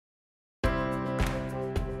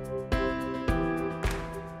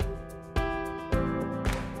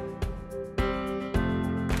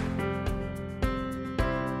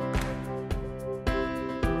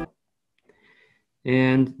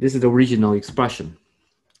And this is the original expression.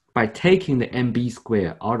 By taking the mb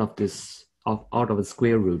squared out of the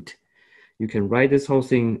square root, you can write this whole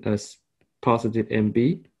thing as positive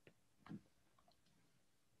mb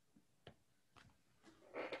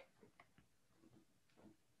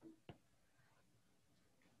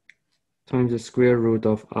times the square root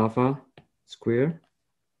of alpha squared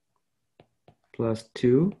plus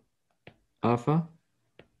 2 alpha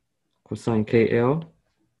cosine KL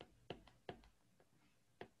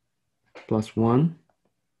plus 1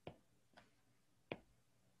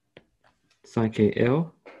 sine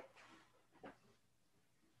KL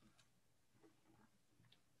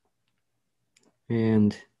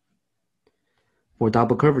and for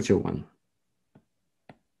double curvature one,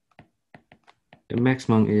 the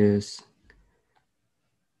maximum is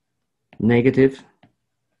negative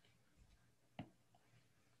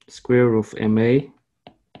square root of MA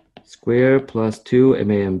square plus 2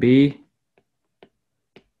 MAMB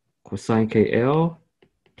cosine KL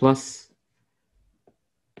plus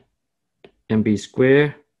MB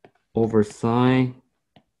square over sine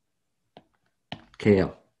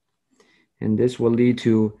KL. And this will lead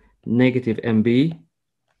to negative MB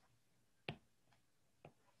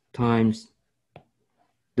times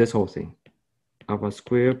this whole thing, alpha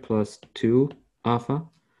squared plus 2 alpha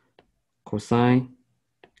cosine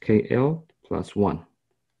KL plus 1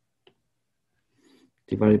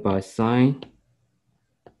 divided by sine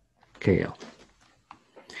KL.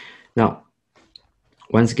 Now,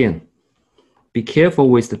 once again, be careful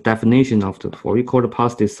with the definition of what we call the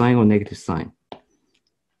positive sign or negative sign.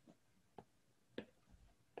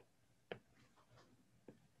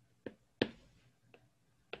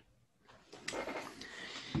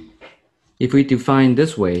 If we define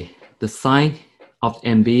this way, the sign of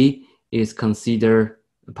MB is considered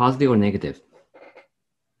positive or negative.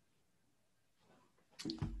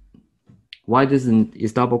 Why this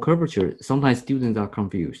is double curvature? Sometimes students are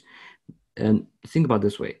confused. And think about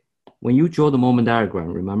this way. When you draw the moment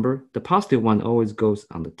diagram, remember, the positive one always goes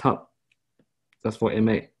on the top. That's for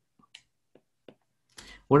MA.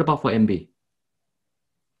 What about for MB?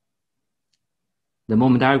 The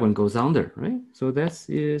moment diagram goes under, right? So that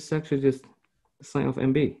is actually just the sign of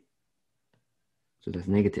MB. So that's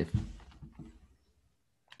negative.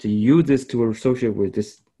 To use this to associate with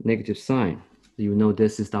this negative sign, you know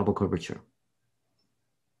this is double curvature.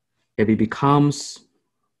 If it becomes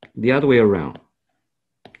the other way around,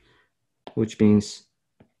 which means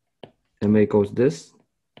MA goes this,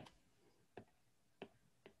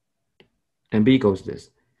 and B goes this.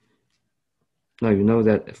 Now you know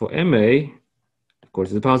that for MA, of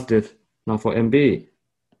course, it's positive. Now for MB,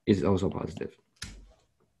 it's also positive.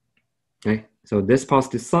 Okay, so this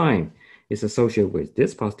positive sign is associated with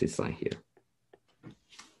this positive sign here.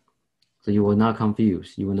 So you will not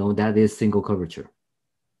confuse. You will know that is single curvature.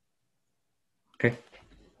 Okay.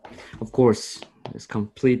 Of course, let's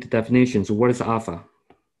complete the definition. So what is alpha?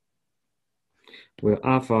 Well,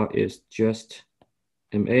 alpha is just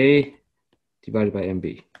MA divided by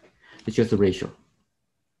MB. It's just a ratio.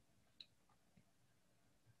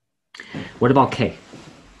 What about K?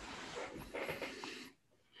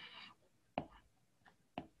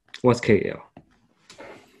 What's KL?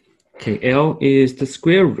 KL is the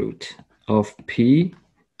square root of P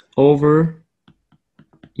over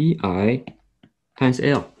EI times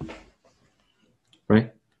L,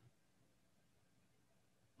 right?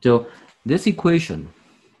 So this equation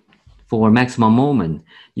for maximum moment,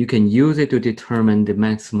 you can use it to determine the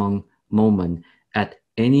maximum moment at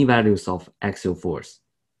any values of axial force.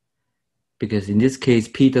 Because in this case,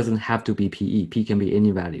 P doesn't have to be PE. P can be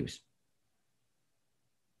any values.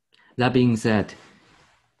 That being said,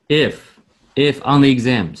 if on the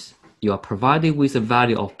exams, you are provided with a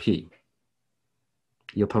value of P,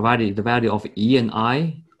 you're provided the value of E and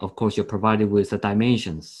I, of course, you're provided with the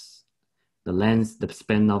dimensions, the length, the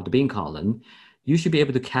span of the beam column, you should be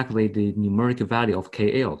able to calculate the numerical value of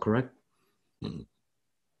KL, correct?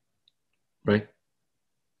 Right?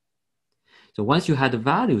 So once you had the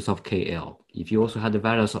values of KL, if you also had the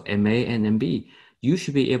values of MA and MB, you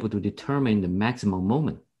should be able to determine the maximum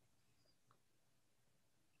moment,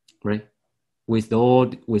 right? With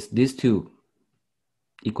these two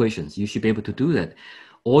equations, you should be able to do that.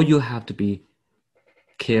 All you have to be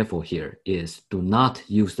careful here is do not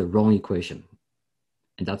use the wrong equation.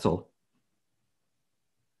 And that's all.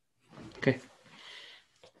 Okay.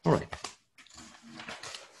 All right.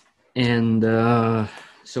 And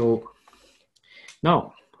so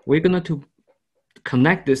now we're going to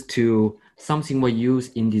connect this to something we use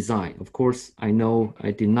in design. Of course, I know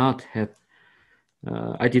I did not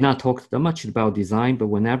talk that much about design, but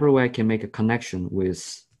whenever I can make a connection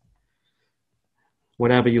with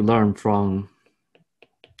whatever you learn from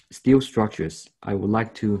steel structures, I would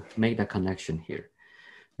like to make that connection here.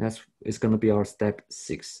 It's going to be our step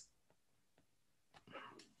 6.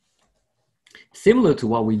 Similar to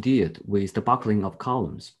what we did with the buckling of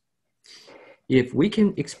columns, if we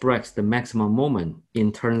can express the maximum moment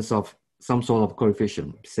in terms of some sort of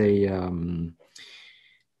coefficient, say,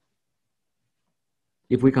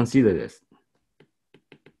 if we consider this,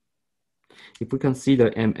 if we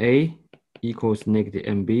consider MA equals negative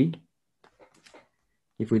MB,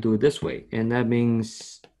 if we do it this way, and that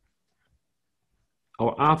means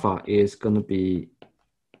our alpha is going to be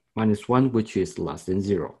 -1, which is less than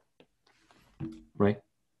 0, right?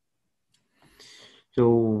 So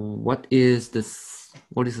what is this?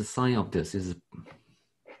 What is the sign of this? Is it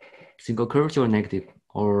single curvature or negative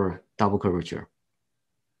or double curvature?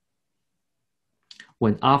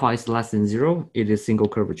 When alpha is less than 0, it is single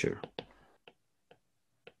curvature.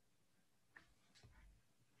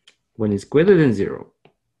 When it's greater than 0,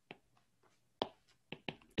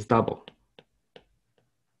 it's double.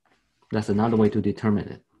 That's another way to determine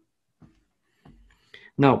it.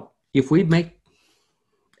 Now, if we make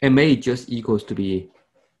MA just equals to be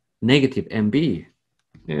negative MB,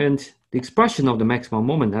 and the expression of the maximum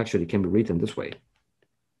moment actually can be written this way.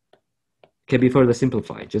 Can be further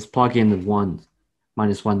simplified. Just plug in the 1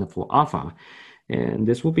 minus 1 for alpha, and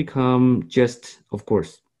this will become just, of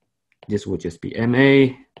course, this will just be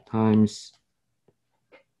MA times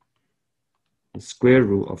the square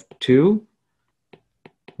root of 2,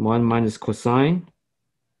 1 minus cosine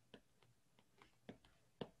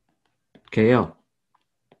KL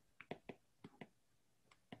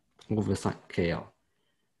over sine KL.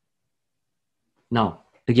 Now,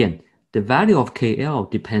 again, the value of KL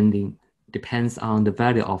depends on the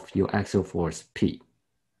value of your axial force P.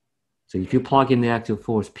 So if you plug in the axial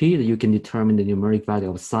force P, you can determine the numeric value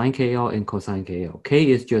of sine KL and cosine KL.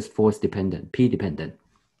 K is just force dependent, P dependent.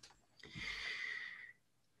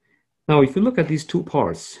 Now, if you look at these two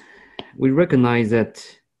parts, we recognize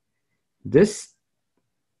that this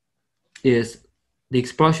is the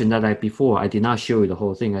expression that I did not show you the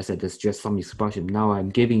whole thing. I said there's just some expression. Now I'm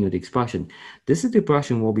giving you the expression. This is the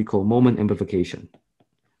expression what we call moment amplification,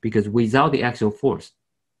 because without the axial force,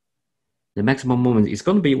 the maximum moment is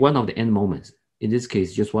going to be one of the end moments. In this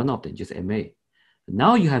case, just one of them, just MA.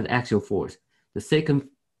 Now you have the axial force. The second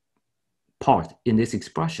part in this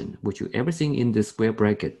expression, which you everything in the square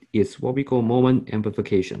bracket, is what we call moment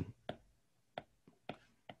amplification.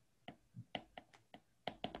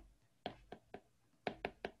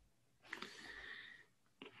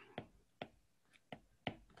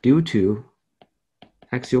 Due to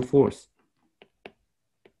axial force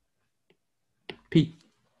P.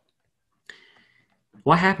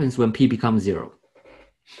 What happens when P becomes 0?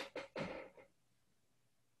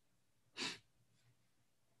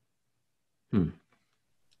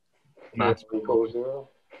 Maximum equals 0.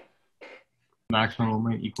 Maximum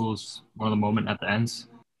moment equals one of the moment at the ends.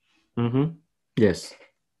 Yes.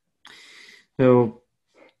 So,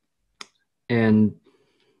 and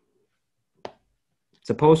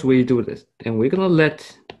suppose we do this, and we're going to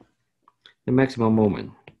let the maximum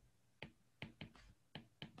moment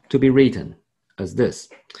to be written as this.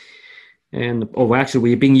 And, oh, actually,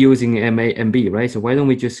 we've been using MA and B, right? So why don't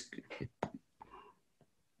we just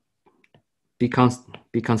be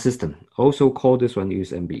consistent? Also call this one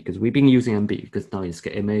use MB, because we've been using MB, because now it's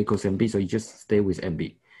MA equals MB, so you just stay with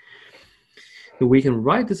MB. So we can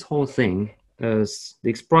write this whole thing as the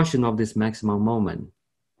expression of this maximum moment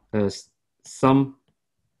as some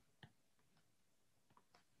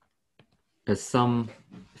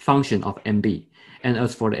function of MB. And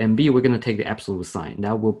as for the MB, we're going to take the absolute sign.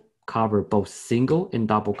 That will cover both single and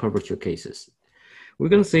double curvature cases. We're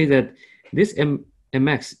going to say that this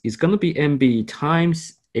MX is going to be MB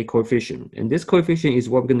times a coefficient. And this coefficient is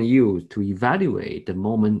what we're going to use to evaluate the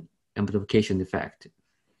moment amplification effect.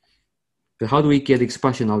 But how do we get the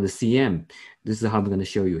expression of the CM? This is how I'm going to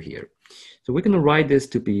show you here. So we're going to write this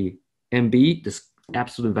to be MB, this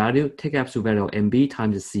absolute value, take absolute value of MB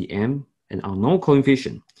times the CM, an unknown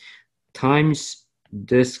coefficient, times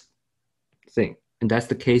this thing. And that's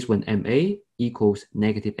the case when MA equals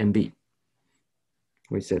negative MB.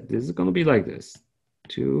 We said this is going to be like this.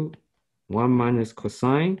 2, 1 minus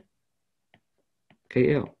cosine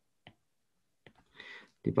KL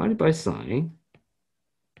divided by sine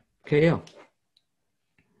KL.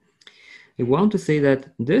 We want to say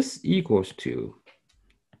that this equals to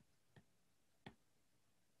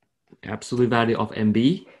absolute value of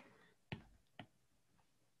MB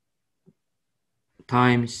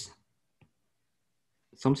times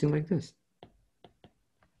something like this.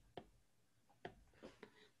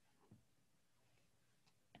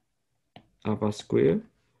 alpha squared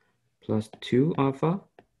plus 2 alpha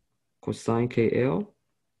cosine KL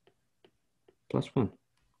plus 1.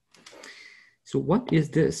 So what is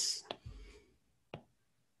this?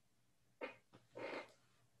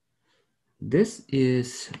 This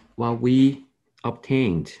is what we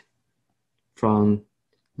obtained from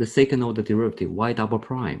the second order derivative, y double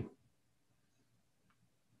prime,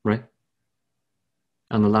 right?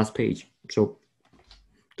 On the last page. So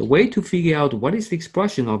the way to figure out what is the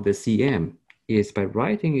expression of the CM is by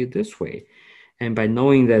writing it this way, and by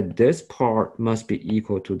knowing that this part must be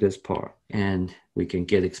equal to this part, and we can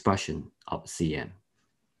get expression of CM.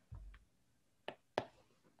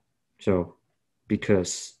 So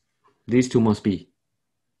because these two must be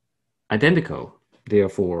identical,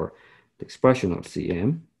 therefore the expression of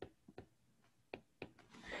CM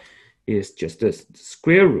is just this, the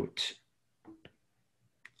square root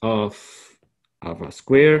of alpha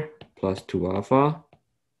squared plus 2 alpha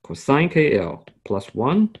cosine KL plus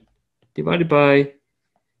 1 divided by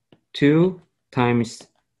 2 times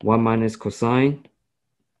 1 minus cosine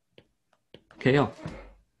KL.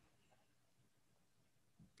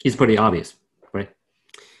 It's pretty obvious, right?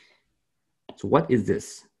 So what is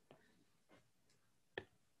this?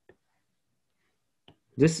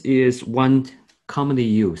 This is one commonly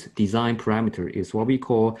used design parameter, is what we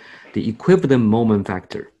call the equivalent moment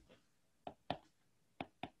factor.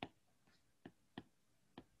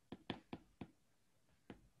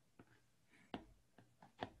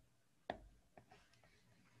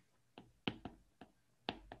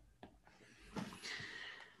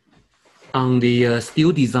 On the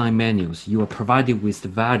steel design manuals, you are provided with the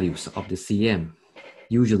values of the CM,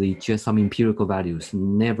 usually just some empirical values,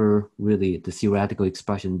 never really the theoretical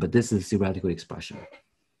expression, but this is theoretical expression.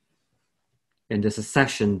 And there's a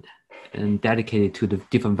section dedicated to the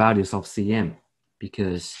different values of CM,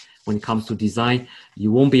 because when it comes to design,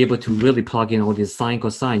 you won't be able to really plug in all this sine,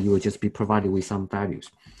 cosine, you will just be provided with some values.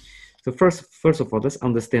 So first of all, let's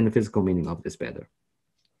understand the physical meaning of this better.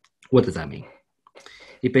 What does that mean?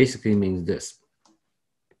 It basically means this.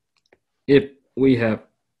 If we have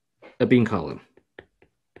a beam column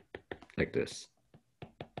like this,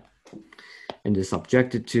 and it's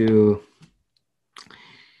subjected to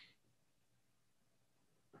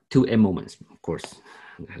 2 end moments, of course,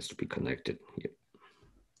 it has to be connected here.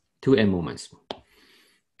 2 end moments.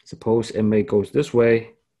 Suppose MA goes this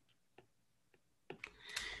way.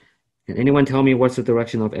 Can anyone tell me what's the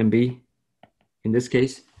direction of MB in this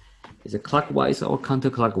case? Is it clockwise or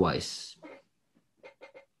counterclockwise?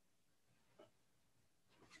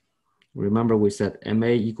 Remember we said MA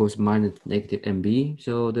equals minus negative MB,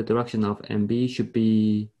 so the direction of MB should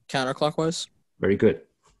be counterclockwise. Very good.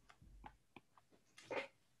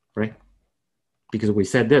 Right? Because we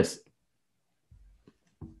said this.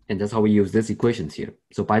 And that's how we use these equations here.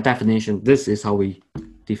 So by definition, this is how we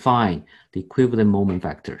define the equivalent moment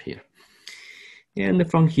factor here. And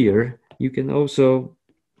from here, you can also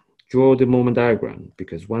draw the moment diagram,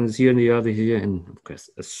 because one is here and the other here, and of course,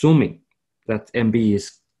 assuming that MB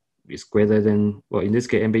is greater than, well, in this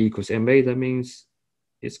case, MB equals MA, that means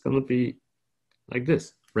it's gonna be like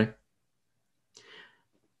this, right?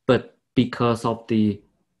 But because of the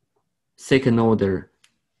second order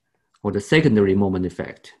or the secondary moment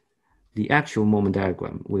effect, the actual moment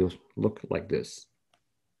diagram will look like this.